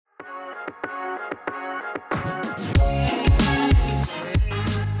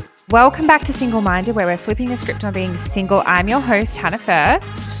Welcome back to Single Minded, where we're flipping the script on being single. I'm your host, Hannah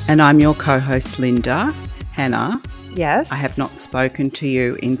First. And I'm your co-host, Linda. Hannah. Yes. I have not spoken to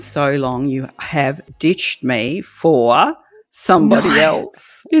you in so long. You have ditched me for somebody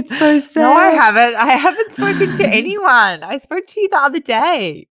else. It's so sad. No, I haven't. I haven't spoken to anyone. I spoke to you the other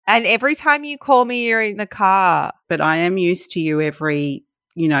day. And every time you call me, you're in the car. But I am used to you every,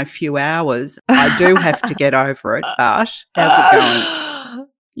 few hours. I do have to get over it, but how's it going?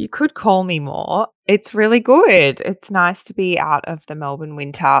 You could call me more. It's really good. It's nice to be out of the Melbourne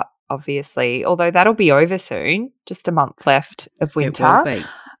winter, obviously, although that'll be over soon. Just a month left of winter. It will be.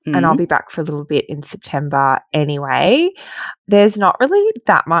 Mm-hmm. And I'll be back for a little bit in September anyway. There's not really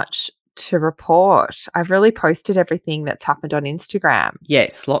that much to report. I've really posted everything that's happened on Instagram.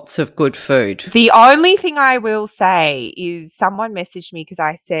 Yes, lots of good food. The only thing I will say is someone messaged me because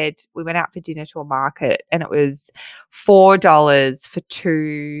I said we went out for dinner to a market and it was $4 for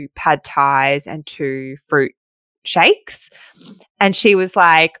 2 pad thais and 2 fruit shakes. And she was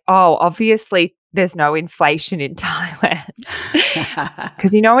like, oh, obviously there's no inflation in Thailand.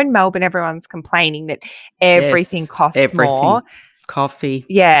 Because, in Melbourne, everyone's complaining that everything costs more. Coffee.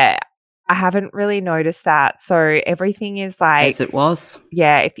 Yeah. I haven't really noticed that. So everything is like as it was.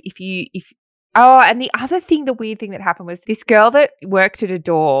 Yeah. And the other thing, the weird thing that happened was this girl that worked at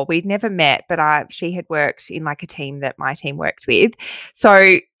Adore, we'd never met, but she had worked in like a team that my team worked with.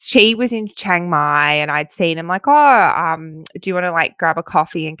 So she was in Chiang Mai and I'd seen him like, do you want to like grab a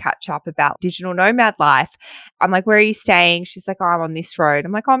coffee and catch up about digital nomad life? I'm like, where are you staying? She's like, oh, I'm on this road.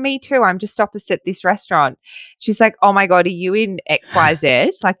 I'm like, oh, me too. I'm just opposite this restaurant. She's like, oh my God, are you in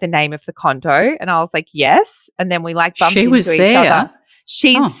XYZ? Like the name of the condo? And I was like, yes. And then we like bumped into each other.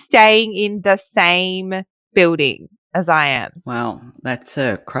 She's staying in the same building as I am. Wow, that's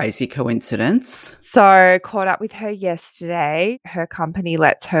a crazy coincidence. So caught up with her yesterday. Her company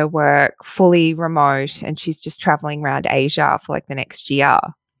lets her work fully remote and she's just traveling around Asia for like the next year.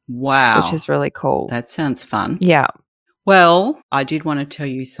 Wow. Which is really cool. That sounds fun. Yeah. Well, I did want to tell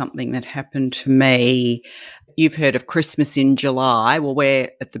you something that happened to me. You've heard of Christmas in July. Well, we're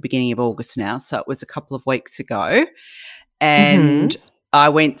at the beginning of August now, so it was a couple of weeks ago. And I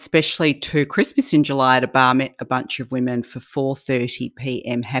went specially to Christmas in July at a bar, met a bunch of women for 4:30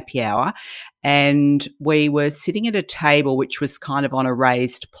 p.m. happy hour. And we were sitting at a table which was kind of on a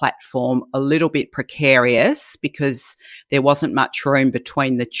raised platform, a little bit precarious because there wasn't much room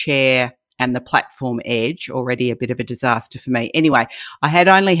between the chair and the platform edge, already a bit of a disaster for me. Anyway, I had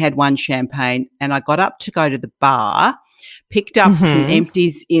only had one champagne and I got up to go to the bar, picked up some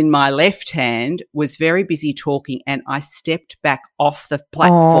empties in my left hand, was very busy talking, and I stepped back off the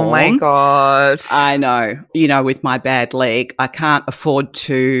platform. Oh, my God. I know. With my bad leg, I can't afford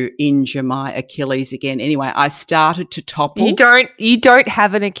to injure my Achilles again. Anyway, I started to topple. You don't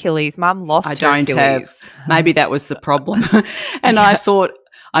have an Achilles. Mum lost her Achilles. I don't have. Maybe that was the problem. And I thought,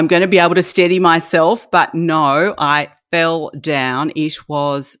 I'm going to be able to steady myself, but no, I fell down. It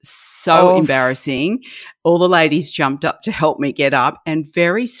was so embarrassing. All the ladies jumped up to help me get up, and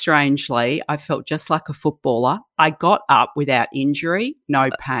very strangely, I felt just like a footballer. I got up without injury, no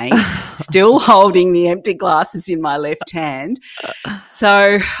pain, still holding the empty glasses in my left hand.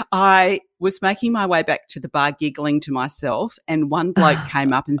 So I was making my way back to the bar giggling to myself, and one bloke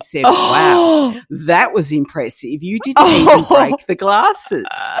came up and said, wow, that was impressive. You didn't even break the glasses.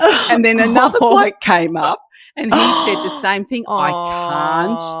 And then another bloke came up and he said the same thing. I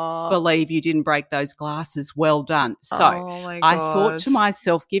can't believe you didn't break those glasses. Well done. So I thought to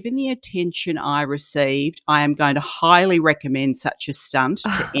myself, given the attention I received, I am going to highly recommend such a stunt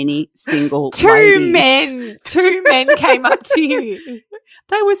to any single ladies. Two men came up to you.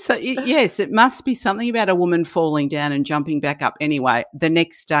 They were so, yes, it must be something about a woman falling down and jumping back up. Anyway, the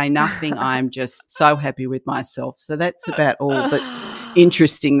next day, nothing. I am just so happy with myself. So that's about all that's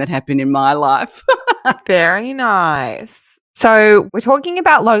interesting that happened in my life. Very nice. So we're talking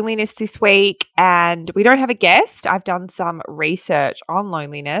about loneliness this week and we don't have a guest. I've done some research on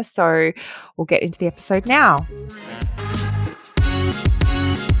loneliness, so we'll get into the episode now.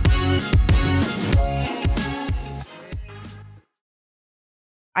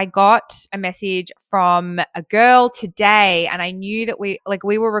 I got a message from a girl today and I knew that we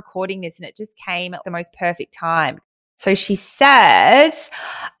were recording this and it just came at the most perfect time. So she said,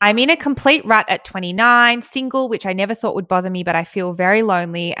 I'm in a complete rut at 29, single, which I never thought would bother me, but I feel very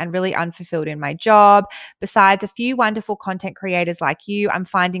lonely and really unfulfilled in my job. Besides a few wonderful content creators like you, I'm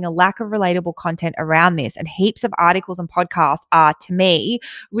finding a lack of relatable content around this, and heaps of articles and podcasts are, to me,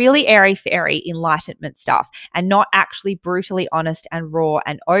 really airy-fairy enlightenment stuff and not actually brutally honest and raw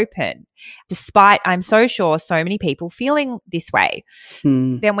and open, despite I'm so sure so many people feeling this way.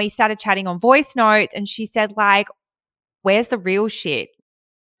 Then we started chatting on voice notes, and she said, like, where's the real shit?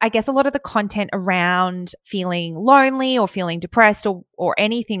 I guess a lot of the content around feeling lonely or feeling depressed or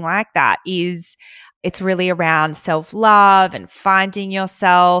anything like that it's really around self-love and finding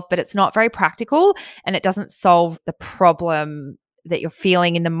yourself, but it's not very practical and it doesn't solve the problem that you're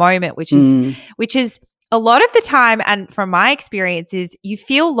feeling in the moment, which is a lot of the time, and from my experience, is you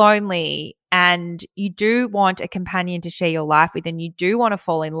feel lonely and you do want a companion to share your life with and you do want to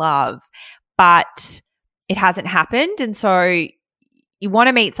fall in love, but it hasn't happened. And so you want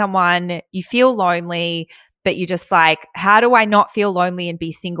to meet someone, you feel lonely, but you're just like, how do I not feel lonely and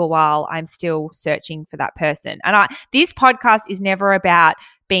be single while I'm still searching for that person? And this podcast is never about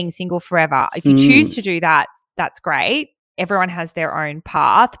being single forever. If you choose to do that, that's great. Everyone has their own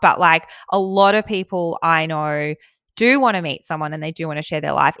path. But like a lot of people I know do want to meet someone and they do want to share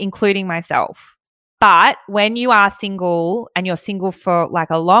their life, including myself. But when you are single and you're single for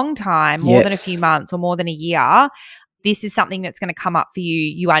like a long time, more than a few months or more than a year, this is something that's going to come up for you.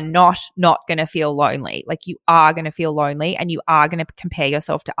 You are not going to feel lonely. Like you are going to feel lonely and you are going to compare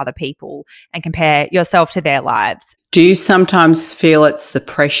yourself to other people and compare yourself to their lives. Do you sometimes feel it's the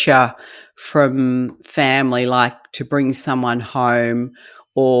pressure from family, like to bring someone home,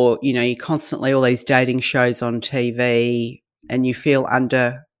 or, you know, you constantly all these dating shows on TV and you feel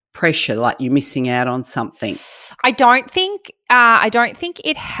under pressure, like you're missing out on something? I don't think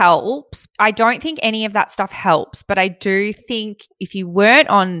it helps. I don't think any of that stuff helps, but I do think if you weren't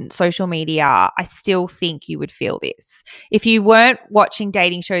on social media, I still think you would feel this. If you weren't watching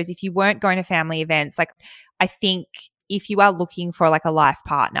dating shows, if you weren't going to family events, like I think if you are looking for like a life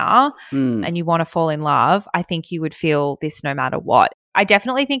partner and you want to fall in love, I think you would feel this no matter what. I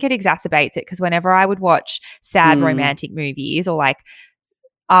definitely think it exacerbates it, because whenever I would watch sad romantic movies, or like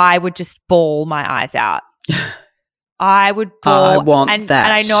I would just bawl my eyes out. I would bawl. I want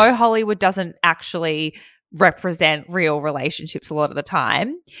that. And I know Hollywood doesn't actually represent real relationships a lot of the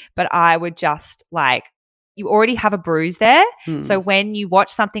time, but I would just like, you already have a bruise there. So when you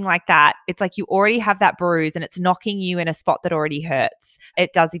watch something like that, it's like you already have that bruise and it's knocking you in a spot that already hurts.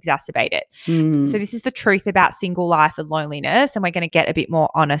 It does exacerbate it. So this is the truth about single life and loneliness, and we're going to get a bit more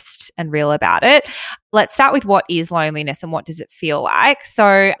honest and real about it. Let's start with what is loneliness and what does it feel like.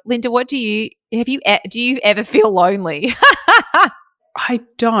 So Linda, do you ever feel lonely? I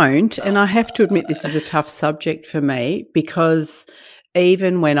don't, and I have to admit this is a tough subject for me, because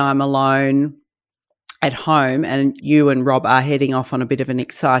even when I'm alone at home, and you and Rob are heading off on a bit of an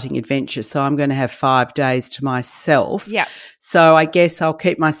exciting adventure, so I'm going to have 5 days to myself. Yeah. So I guess I'll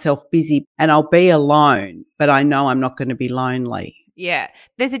keep myself busy and I'll be alone, but I know I'm not going to be lonely. Yeah.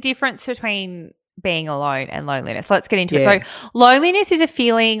 There's a difference between being alone and loneliness. Let's get into it. So loneliness is a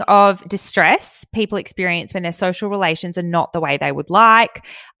feeling of distress people experience when their social relations are not the way they would like.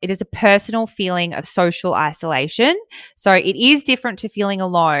 It is a personal feeling of social isolation. So it is different to feeling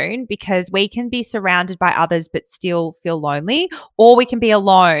alone, because we can be surrounded by others but still feel lonely, or we can be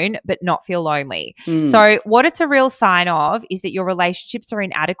alone but not feel lonely. So what it's a real sign of is that your relationships are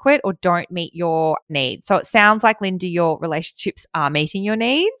inadequate or don't meet your needs. So it sounds like, Linda, your relationships are meeting your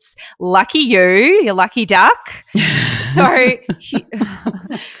needs. Lucky you lucky duck. So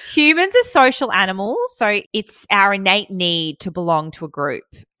humans are social animals. So it's our innate need to belong to a group.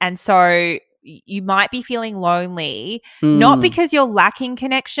 And so you might be feeling lonely, not because you're lacking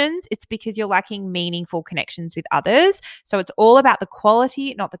connections, it's because you're lacking meaningful connections with others. So it's all about the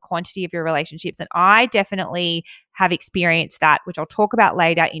quality, not the quantity of your relationships. And I definitely have experienced that, which I'll talk about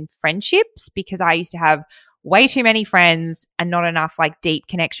later, in friendships, because I used to have way too many friends and not enough like deep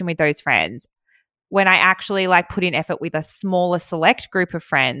connection with those friends. When I actually like put in effort with a smaller select group of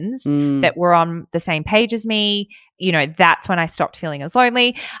friends that were on the same page as me, you know, that's when I stopped feeling as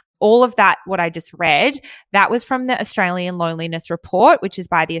lonely. All of that, what I just read, that was from the Australian Loneliness Report, which is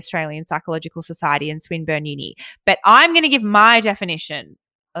by the Australian Psychological Society and Swinburne Uni. But I'm going to give my definition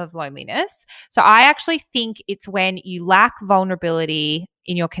of loneliness. So I actually think it's when you lack vulnerability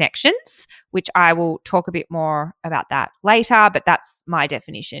in your connections, which I will talk a bit more about that later, but that's my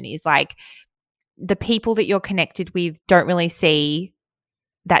definition, is like the people that you're connected with don't really see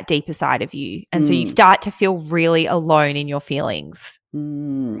that deeper side of you. And so you start to feel really alone in your feelings.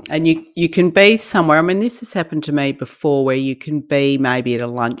 And you can be somewhere. I mean, this has happened to me before where you can be maybe at a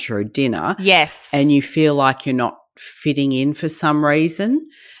lunch or a dinner. Yes. And you feel like you're not fitting in for some reason.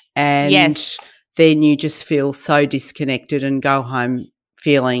 And yes. then you just feel so disconnected and go home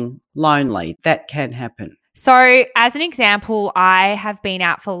feeling lonely. That can happen. So as an example, I have been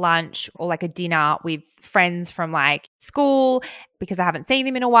out for lunch or like a dinner with friends from like school because I haven't seen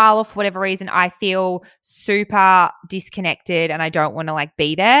them in a while or for whatever reason. I feel super disconnected and I don't want to like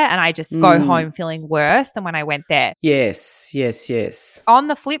be there, and I just go home feeling worse than when I went there. Yes. On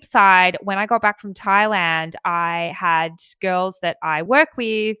the flip side, when I got back from Thailand, I had girls that I work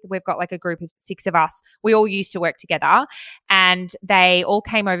with. We've got like a group of 6 of us. We all used to work together, and they all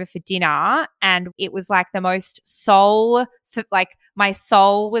came over for dinner, and it was like the most my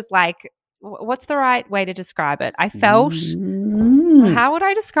soul was like, what's the right way to describe it? I felt, how do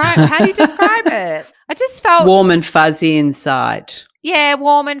you describe it? I just felt warm and fuzzy inside. Yeah,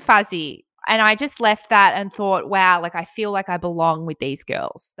 warm and fuzzy. And I just left that and thought, wow, like I feel like I belong with these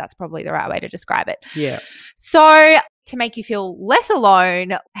girls. That's probably the right way to describe it. Yeah. So to make you feel less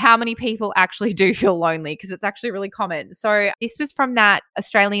alone, how many people actually do feel lonely? Because it's actually really common. So this was from that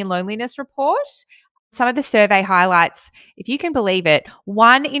Australian Loneliness Report. Some of the survey highlights, if you can believe it,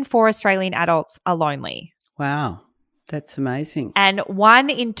 1 in 4 Australian adults are lonely. Wow, that's amazing. And 1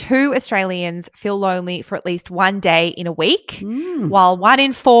 in 2 Australians feel lonely for at least 1 day in a week, while 1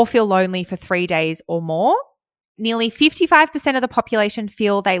 in 4 feel lonely for 3 days or more. Nearly 55% of the population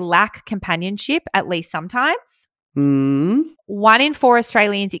feel they lack companionship at least sometimes. 1 in 4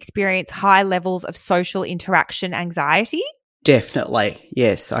 Australians experience high levels of social interaction anxiety. Definitely.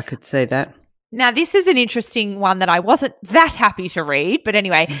 Yes, I could see that. Now, this is an interesting one that I wasn't that happy to read. But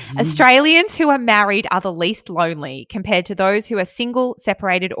anyway, Australians who are married are the least lonely compared to those who are single,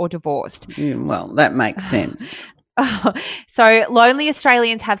 separated or divorced. Well, that makes sense. So lonely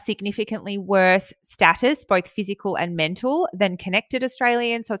Australians have significantly worse status, both physical and mental, than connected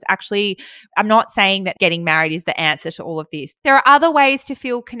Australians. So it's actually, I'm not saying that getting married is the answer to all of this. There are other ways to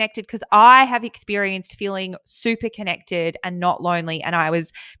feel connected, because I have experienced feeling super connected and not lonely, and I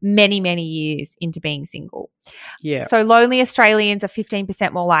was many, many years into being single. Yeah. So lonely Australians are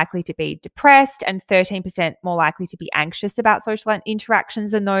 15% more likely to be depressed and 13% more likely to be anxious about social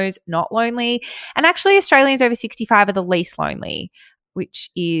interactions than those not lonely. And actually Australians over 65 are the least lonely, which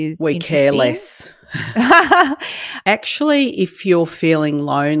is we care less. Actually, if you're feeling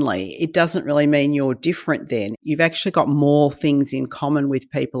lonely, it doesn't really mean you're different then. You've actually got more things in common with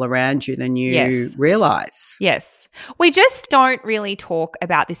people around you than you realise. Yes. We just don't really talk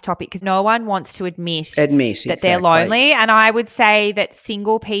about this topic because no one wants to admit that they're lonely. And I would say that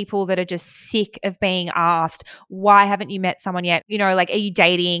single people that are just sick of being asked, why haven't you met someone yet? You know, like, are you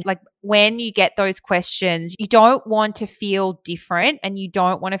dating? Like, when you get those questions, you don't want to feel different and you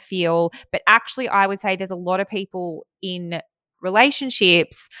don't want to feel, but actually I would say there's a lot of people in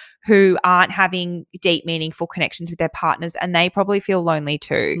relationships who aren't having deep, meaningful connections with their partners, and they probably feel lonely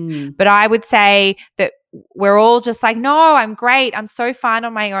too. But I would say that we're all just like, no, I'm great. I'm so fine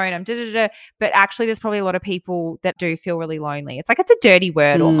on my own. I'm da-da-da. But actually there's probably a lot of people that do feel really lonely. It's like it's a dirty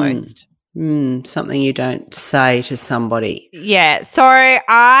word almost. Something you don't say to somebody. Yeah. So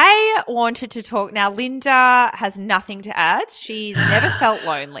I wanted to talk. Now, Linda has nothing to add. She's never felt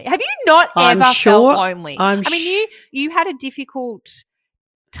lonely. Have you not ever felt lonely? I mean, you had a difficult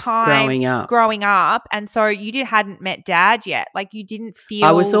time growing up, and so you hadn't met Dad yet. Like, you didn't feel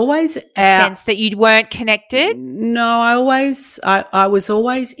I was always sense that you weren't connected. No, I was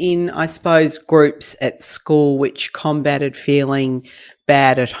always in, I suppose, groups at school which combated feeling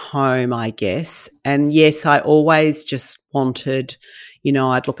bad at home, I guess. And yes, I always just wanted,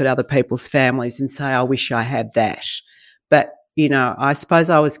 I'd look at other people's families and say, I wish I had that. But, I suppose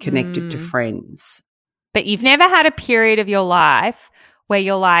I was connected to friends. But you've never had a period of your life where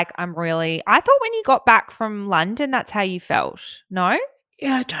you're like, I thought when you got back from London, that's how you felt. No?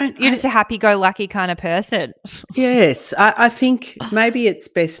 Yeah, You're just a happy-go-lucky kind of person. Yes. I think maybe it's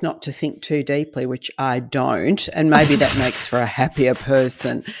best not to think too deeply, which I don't, and maybe that makes for a happier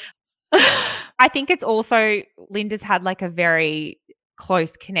person. I think it's also Linda's had like a very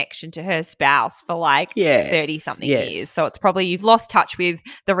close connection to her spouse for like 30-something years. So it's probably you've lost touch with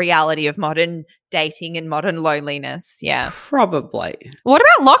the reality of modern dating and modern loneliness. Yeah. Probably. What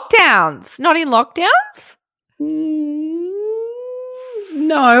about lockdowns? Not in lockdowns?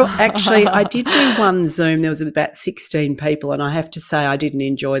 No, actually, I did do one Zoom. There was about 16 people, and I have to say I didn't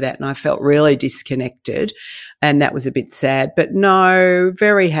enjoy that, and I felt really disconnected, and that was a bit sad. But no,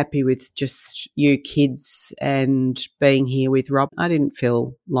 very happy with just you kids and being here with Rob. I didn't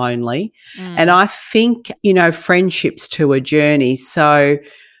feel lonely. And I think, friendship's to a journey. So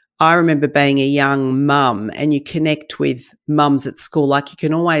I remember being a young mum, and you connect with mums at school. Like, you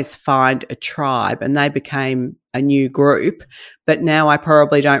can always find a tribe, and they became a new group. But now I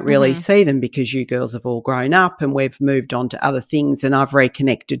probably don't really see them because you girls have all grown up and we've moved on to other things, and I've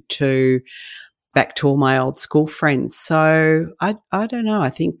reconnected back to all my old school friends. So I don't know. I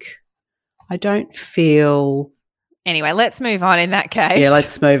think I don't feel. Anyway, let's move on in that case. Yeah,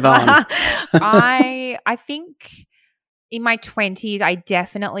 let's move on. I think in my 20s, I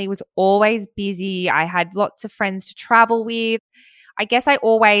definitely was always busy. I had lots of friends to travel with. I guess I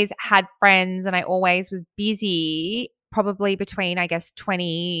always had friends and I always was busy, probably between,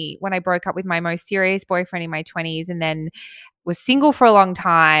 20, when I broke up with my most serious boyfriend in my 20s, and then was single for a long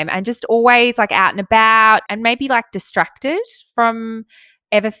time, and just always like out and about, and maybe like distracted from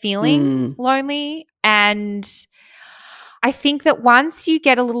ever feeling lonely. And I think that once you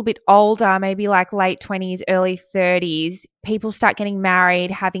get a little bit older, maybe like late 20s, early 30s, people start getting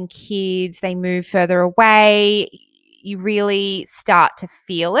married, having kids, they move further away. You really start to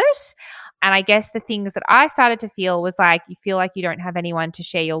feel it. And I guess the things that I started to feel was like, you feel like you don't have anyone to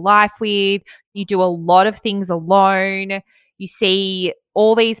share your life with. You do a lot of things alone. You see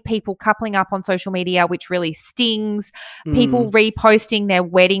all these people coupling up on social media, which really stings. People reposting their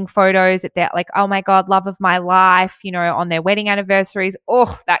wedding photos at their, like, oh my God, love of my life, on their wedding anniversaries.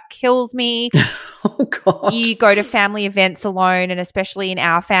 Oh, that kills me. Oh God. You go to family events alone, and especially in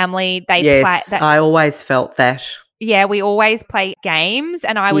our family, I always felt that. Yeah, we always play games,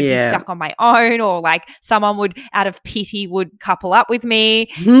 and I would be stuck on my own, or like someone would, out of pity, would couple up with me.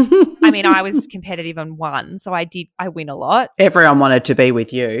 I mean, I was competitive and won, so I win a lot. Everyone wanted to be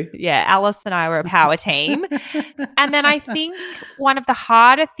with you. Yeah, Alice and I were a power team. And then I think one of the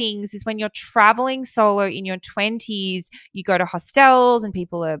harder things is when you're traveling solo in your 20s, you go to hostels and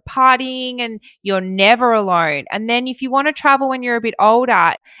people are partying and you're never alone. And then if you want to travel when you're a bit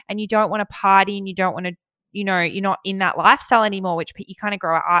older and you don't want to party and you don't want to, you're not in that lifestyle anymore, which you kind of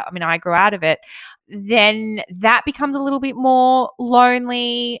grow out. I mean, I grew out of it. Then that becomes a little bit more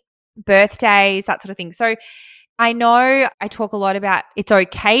lonely, birthdays, that sort of thing. So I know I talk a lot about it's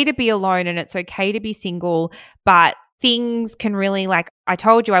okay to be alone and it's okay to be single, but things can really, like I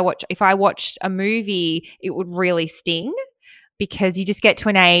told you, if I watched a movie, it would really sting. Because you just get to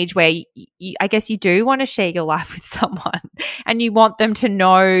an age where I guess you do want to share your life with someone, and you want them to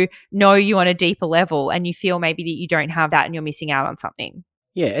know you on a deeper level, and you feel maybe that you don't have that and you're missing out on something.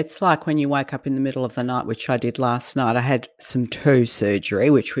 Yeah, it's like when you wake up in the middle of the night, which I did last night. I had some toe surgery,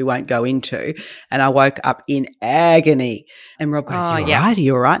 which we won't go into, and I woke up in agony. And Rob goes, "You all right? Are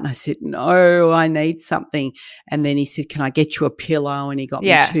you all right?" And I said, "No, I need something." And then he said, "Can I get you a pillow?" And he got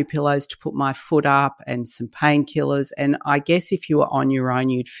me 2 pillows to put my foot up and some painkillers. And I guess if you were on your own,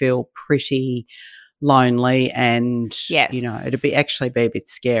 you'd feel pretty lonely, and it'd actually be a bit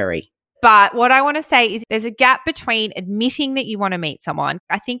scary. But what I want to say is there's a gap between admitting that you want to meet someone.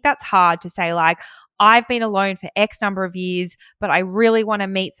 I think that's hard to say, like, I've been alone for X number of years, but I really want to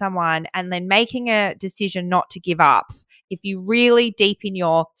meet someone, and then making a decision not to give up. If you really deep in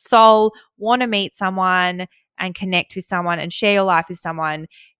your soul want to meet someone and connect with someone and share your life with someone,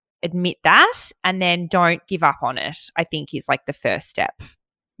 admit that and then don't give up on it, I think is like the first step.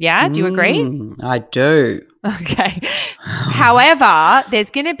 Yeah, do you agree? I do. Okay. However,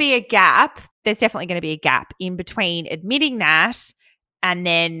 there's going to be a gap. There's definitely going to be a gap in between admitting that and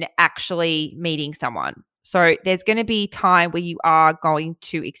then actually meeting someone. So there's going to be time where you are going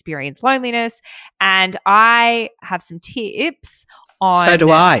to experience loneliness, and I have some tips on. So do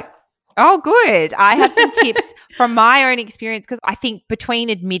I. Oh, good. I have some tips from my own experience, because I think between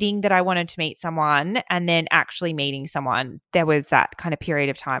admitting that I wanted to meet someone and then actually meeting someone, there was that kind of period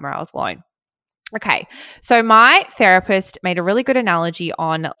of time where I was alone. Okay. So my therapist made a really good analogy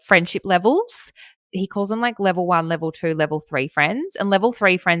on friendship levels. He calls them like level 1, level 2, level 3 friends. And level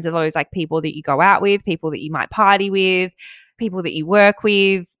 3 friends are those like people that you go out with, people that you might party with, people that you work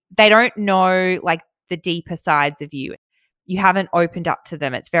with. They don't know like the deeper sides of you. You haven't opened up to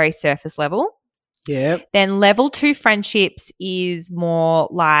them. It's very surface level. Yeah. Then level 2 friendships is more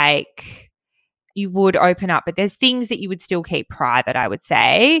like you would open up, but there's things that you would still keep private, I would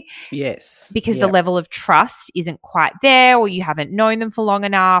say. Yes. Because the level of trust isn't quite there, or you haven't known them for long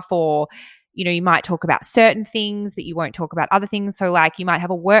enough, or you know, you might talk about certain things, but you won't talk about other things. So like you might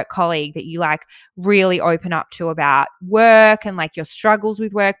have a work colleague that you like really open up to about work and like your struggles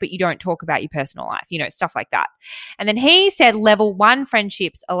with work, but you don't talk about your personal life, you know, stuff like that. And then he said level 1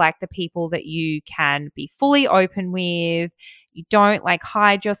 friendships are like the people that you can be fully open with. You don't like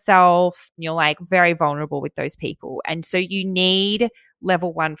hide yourself. You're like very vulnerable with those people. And so you need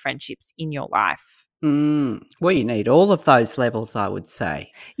level 1 friendships in your life. Well, you need all of those levels, I would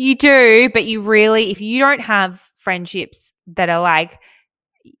say. You do, but you really, if you don't have friendships that are like,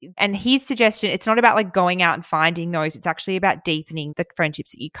 and his suggestion, it's not about like going out and finding those. It's actually about deepening the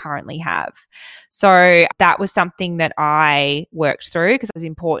friendships that you currently have. So that was something that I worked through because it was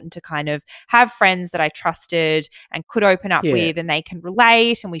important to kind of have friends that I trusted and could open up with, and they can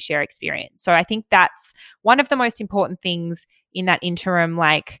relate and we share experience. So I think that's one of the most important things in that interim,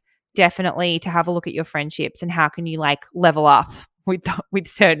 like definitely to have a look at your friendships and how can you like level up with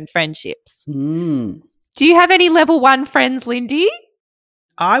certain friendships. Do you have any level 1 friends, Lindy?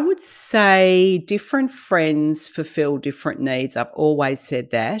 I would say different friends fulfill different needs. I've always said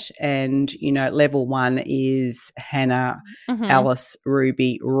that. And, you know, level 1 is Hannah, Alice,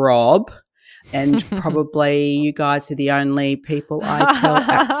 Ruby, Rob. And probably you guys are the only people I tell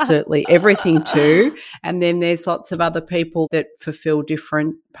absolutely everything to. And then there's lots of other people that fulfill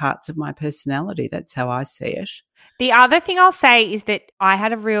different parts of my personality. That's how I see it. The other thing I'll say is that I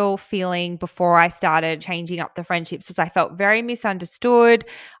had a real feeling before I started changing up the friendships because I felt very misunderstood.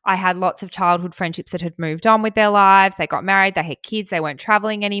 I had lots of childhood friendships that had moved on with their lives. They got married, they had kids, they weren't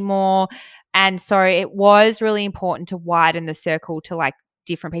traveling anymore. And so it was really important to widen the circle to like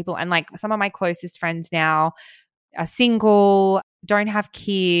different people. And like some of my closest friends now are single, don't have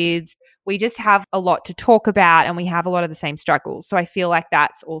kids. We just have a lot to talk about and we have a lot of the same struggles. So I feel like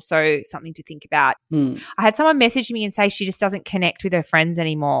that's also something to think about. I had someone message me and say she just doesn't connect with her friends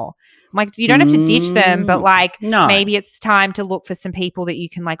anymore. I'm like, you don't have to ditch them, but like maybe it's time to look for some people that you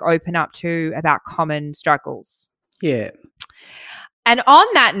can like open up to about common struggles. Yeah. And on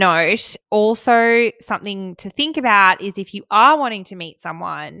that note, also something to think about is if you are wanting to meet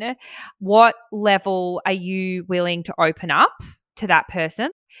someone, what level are you willing to open up to that person?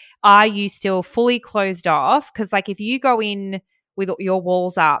 Are you still fully closed off? Because like if you go in with your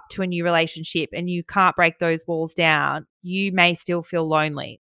walls up to a new relationship and you can't break those walls down, you may still feel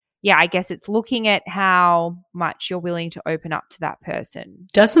lonely. Yeah, I guess it's looking at how much you're willing to open up to that person.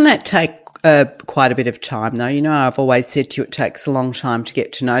 Doesn't that take quite a bit of time though? You know, I've always said to you it takes a long time to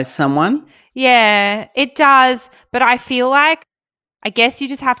get to know someone. Yeah, it does. But I feel like I guess you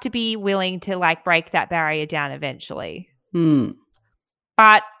just have to be willing to like break that barrier down eventually.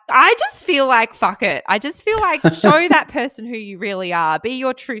 But I just feel like, fuck it. I just feel like show that person who you really are. Be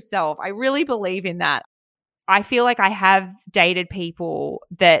your true self. I really believe in that. I feel like I have dated people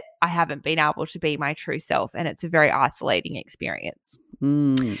that I haven't been able to be my true self, and it's a very isolating experience.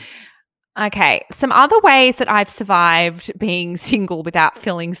 Okay, some other ways that I've survived being single without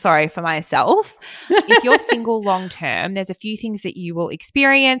feeling sorry for myself. If you're single long term, there's a few things that you will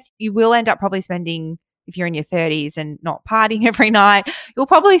experience. You will end up probably spending, if you're in your 30s and not partying every night, you'll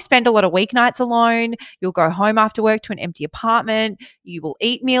probably spend a lot of weeknights alone. You'll go home after work to an empty apartment. You will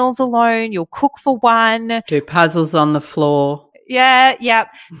eat meals alone. You'll cook for one. Do puzzles on the floor. Yeah.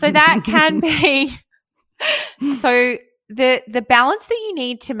 So that can be – so the balance that you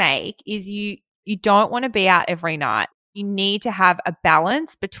need to make is you don't want to be out every night. You need to have a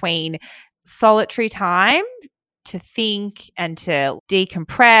balance between solitary time to think and to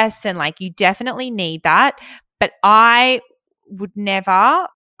decompress, and like you definitely need that. But I would never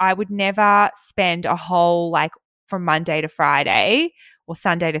spend a whole like from Monday to Friday or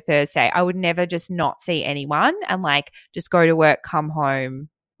Sunday to Thursday. I would never just not see anyone and like just go to work, come home,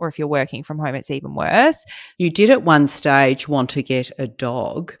 or if you're working from home, it's even worse. You did at one stage want to get a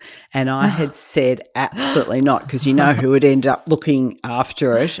dog, and I had said absolutely not, because you know who would end up looking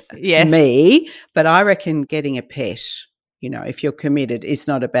after it? Yes. Me. But I reckon getting a pet, you know, if you're committed, is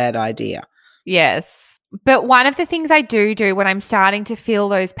not a bad idea. Yes. But one of the things I do when I'm starting to feel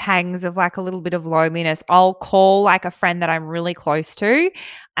those pangs of like a little bit of loneliness, I'll call like a friend that I'm really close to,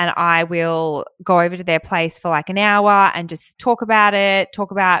 and I will go over to their place for like an hour and just talk about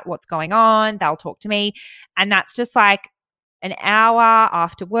what's going on. They'll talk to me. And that's just like an hour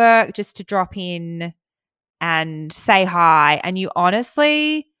after work just to drop in and say hi. And you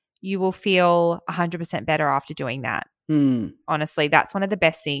will feel 100% better after doing that. Honestly, that's one of the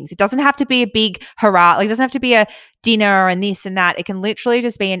best things. It doesn't have to be a big hurrah. Like, it doesn't have to be a dinner and this and that. It can literally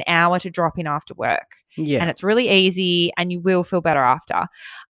just be an hour to drop in after work. Yeah. And it's really easy and you will feel better after.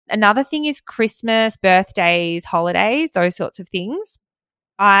 Another thing is Christmas, birthdays, holidays, those sorts of things.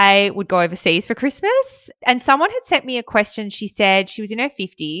 I would go overseas for Christmas. And someone had sent me a question. She said she was in her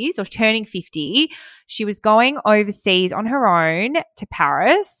 50s or turning 50. She was going overseas on her own to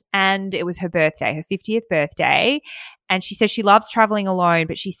Paris, and it was her birthday, her 50th birthday. And she said she loves traveling alone,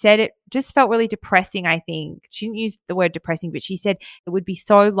 but she said it just felt really depressing, I think. She didn't use the word depressing, but she said it would be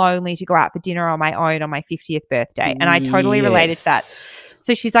so lonely to go out for dinner on my own on my 50th birthday. And I totally related to that.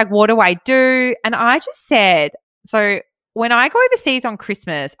 So she's like, what do I do? And I just said, so when I go overseas on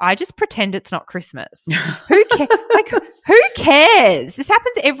Christmas, I just pretend it's not Christmas. Who cares? Who cares? This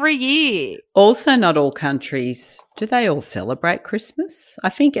happens every year. Also, not all countries, do they all celebrate Christmas? I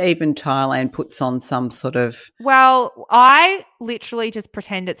think even Thailand puts on some sort of... Well, I literally just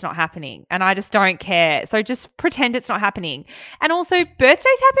pretend it's not happening and I just don't care. So just pretend it's not happening. And also,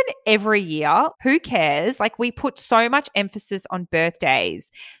 birthdays happen every year. Who cares? Like, we put so much emphasis on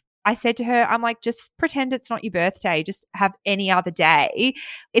birthdays. I said to her, I'm like, just pretend it's not your birthday. Just have any other day.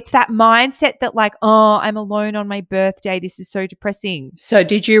 It's that mindset that like, oh, I'm alone on my birthday. This is so depressing. So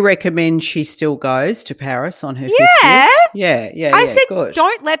did you recommend she still goes to Paris on her 50th? Yeah. I said, good.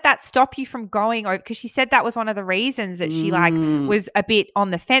 Don't let that stop you from going over, because she said that was one of the reasons that she like was a bit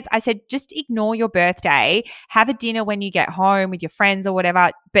on the fence. I said, just ignore your birthday. Have a dinner when you get home with your friends or whatever.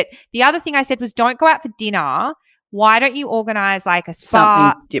 But the other thing I said was, don't go out for dinner. Why don't you organise like a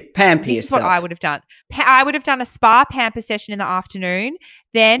spa? Pamper this yourself. Is what I would have done. I would have done a spa pamper session in the afternoon.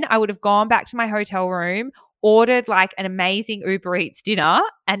 Then I would have gone back to my hotel room, ordered like an amazing Uber Eats dinner,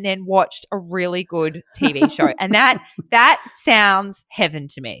 and then watched a really good TV show. And that sounds heaven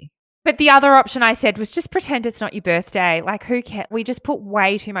to me. But the other option I said was just pretend it's not your birthday. Like, who cares? We just put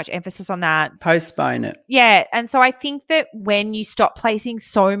way too much emphasis on that. Postpone it. Yeah. And so I think that when you stop placing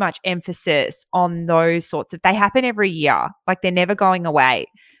so much emphasis on those sorts of, they happen every year. Like, they're never going away.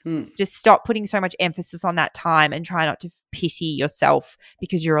 Just stop putting so much emphasis on that time and try not to pity yourself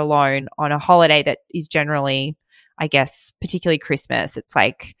because you're alone on a holiday that is generally, I guess, particularly Christmas. It's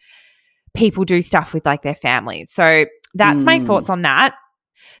like people do stuff with like their families. So that's my thoughts on that.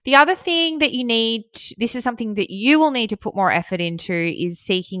 The other thing that you need, this is something that you will need to put more effort into, is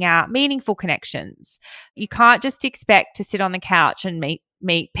seeking out meaningful connections. You can't just expect to sit on the couch and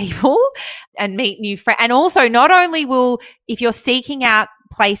meet people and meet new friends. And also, not only if you're seeking out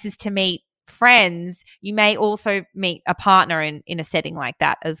places to meet friends, you may also meet a partner in a setting like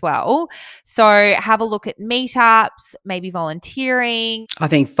that as well. So have a look at meetups, maybe volunteering. I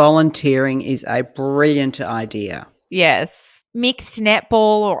think volunteering is a brilliant idea. Yes. Mixed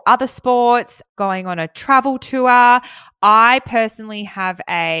netball or other sports, going on a travel tour. I personally have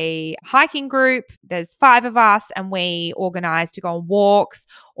a hiking group. There's 5 of us and we organise to go on walks,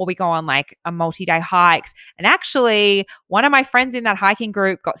 or we go on like a multi-day hikes. And actually, one of my friends in that hiking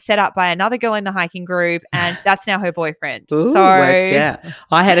group got set up by another girl in the hiking group, and that's now her boyfriend. Ooh, worked out.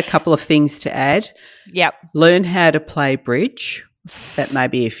 I had a couple of things to add. Yep. Learn how to play bridge. That may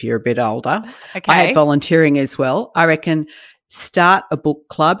be if you're a bit older. Okay. I had volunteering as well. I reckon start a book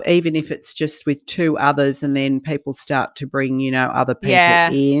club, even if it's just with 2 others, and then people start to bring, other people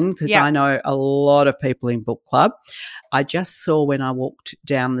in, because I know a lot of people in book club. I just saw when I walked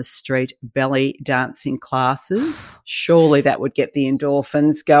down the street belly dancing classes. Surely that would get the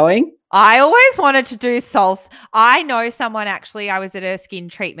endorphins going. I always wanted to do salsa. I know someone, actually, I was at her skin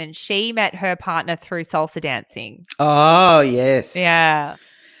treatment. She met her partner through salsa dancing. Oh, yes. Yeah.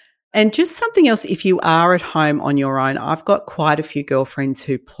 And just something else, if you are at home on your own, I've got quite a few girlfriends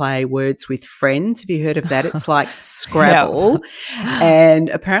who play Words with Friends. Have you heard of that? It's like Scrabble. And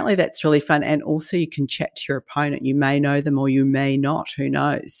apparently that's really fun. And also you can chat to your opponent. You may know them or you may not. Who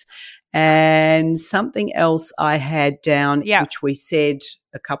knows? And something else I had down, which we said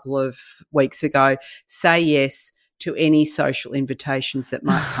a couple of weeks ago, say yes to any social invitations that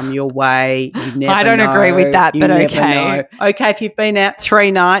might come your way. You never I don't know. agree with that, you but never okay. know. Okay, if you've been out 3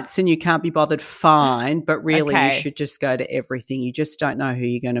 nights and you can't be bothered, fine. But really you should just go to everything. You just don't know who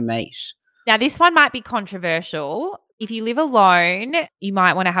you're going to meet. Now, this one might be controversial. If you live alone, you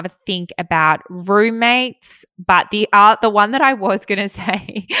might want to have a think about roommates. But the one that I was going to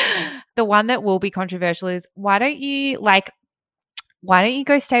say, the one that will be controversial is, why don't you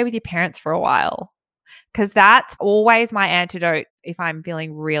go stay with your parents for a while? Because that's always my antidote if I'm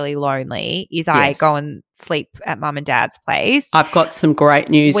feeling really lonely, is I go and sleep at mum and dad's place. I've got some great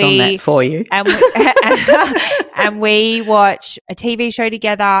news on that for you. And we watch a TV show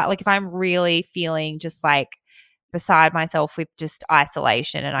together. Like, if I'm really feeling just like beside myself with just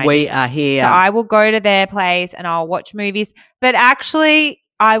isolation, and we are here. So I will go to their place and I'll watch movies. But actually,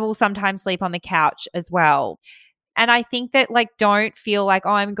 I will sometimes sleep on the couch as well. And I think that like don't feel like,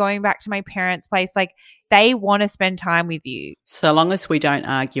 oh, I'm going back to my parents' place. Like they want to spend time with you. So long as we don't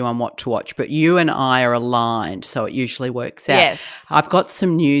argue on what to watch, but you and I are aligned, so it usually works out. Yes. I've got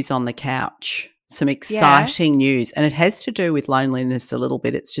some news on the couch, some exciting news, and it has to do with loneliness a little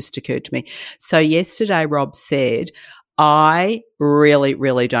bit. It's just occurred to me. So yesterday Rob said, I really,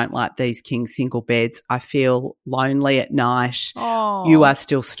 really don't like these king single beds. I feel lonely at night. Oh. You are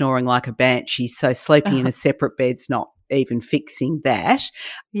still snoring like a banshee, so sleeping in a separate bed's not even fixing that.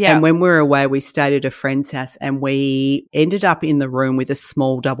 Yeah. And when we were away, we stayed at a friend's house and we ended up in the room with a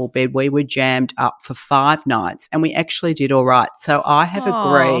small double bed. We were jammed up for 5 nights and we actually did all right. So I have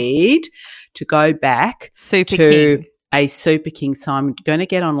agreed to go back to a Super King. So I'm going to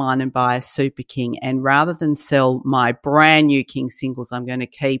get online and buy a Super King, and rather than sell my brand new King singles, I'm going to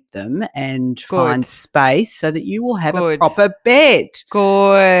keep them and find space so that you will have a proper bed.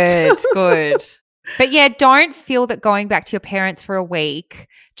 Good. But yeah, don't feel that going back to your parents for a week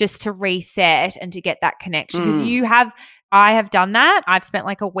just to reset and to get that connection, because I have done that. I've spent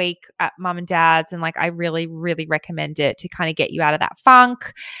like a week at mum and dad's, and like I really, really recommend it to kind of get you out of that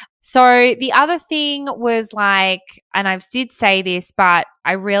funk. So the other thing was like, and I did say this, but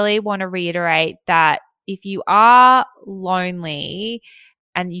I really want to reiterate that if you are lonely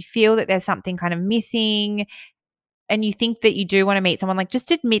and you feel that there's something kind of missing and you think that you do want to meet someone, like just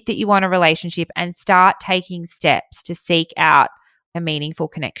admit that you want a relationship and start taking steps to seek out a meaningful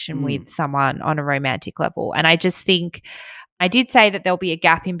connection with someone on a romantic level. And I just think, I did say that there'll be a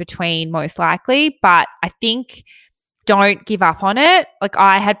gap in between most likely, but I think don't give up on it. Like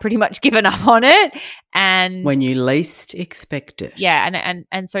I had pretty much given up on it, and when you least expect it. Yeah,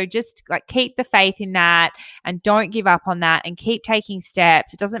 and so just like keep the faith in that and don't give up on that and keep taking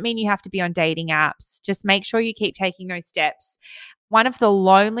steps. It doesn't mean you have to be on dating apps. Just make sure you keep taking those steps. One of the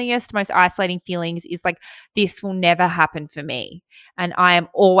loneliest, most isolating feelings is like, this will never happen for me and I am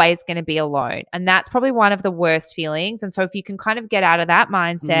always going to be alone. And that's probably one of the worst feelings. And so if you can kind of get out of that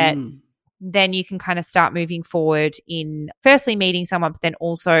mindset, then you can kind of start moving forward in firstly meeting someone, but then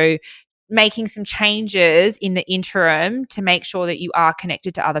also making some changes in the interim to make sure that you are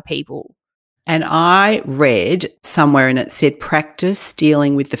connected to other people. And I read somewhere and it said practice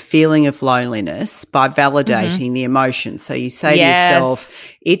dealing with the feeling of loneliness by validating the emotion. So you say to yourself,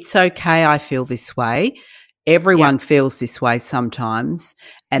 it's okay, I feel this way. Everyone feels this way sometimes.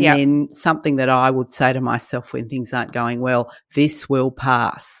 And then something that I would say to myself when things aren't going well, this will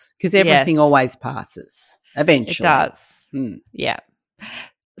pass, because everything always passes eventually. It does. Yeah.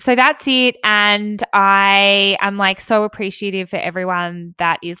 So that's it. And I am like so appreciative for everyone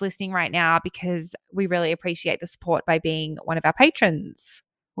that is listening right now, because we really appreciate the support by being one of our patrons.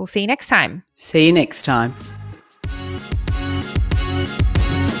 We'll see you next time. See you next time.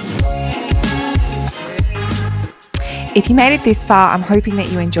 If you made it this far, I'm hoping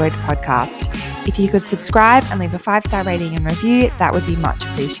that you enjoyed the podcast. If you could subscribe and leave a 5-star rating and review, that would be much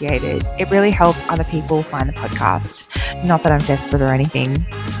appreciated. It really helps other people find the podcast. Not that I'm desperate or anything.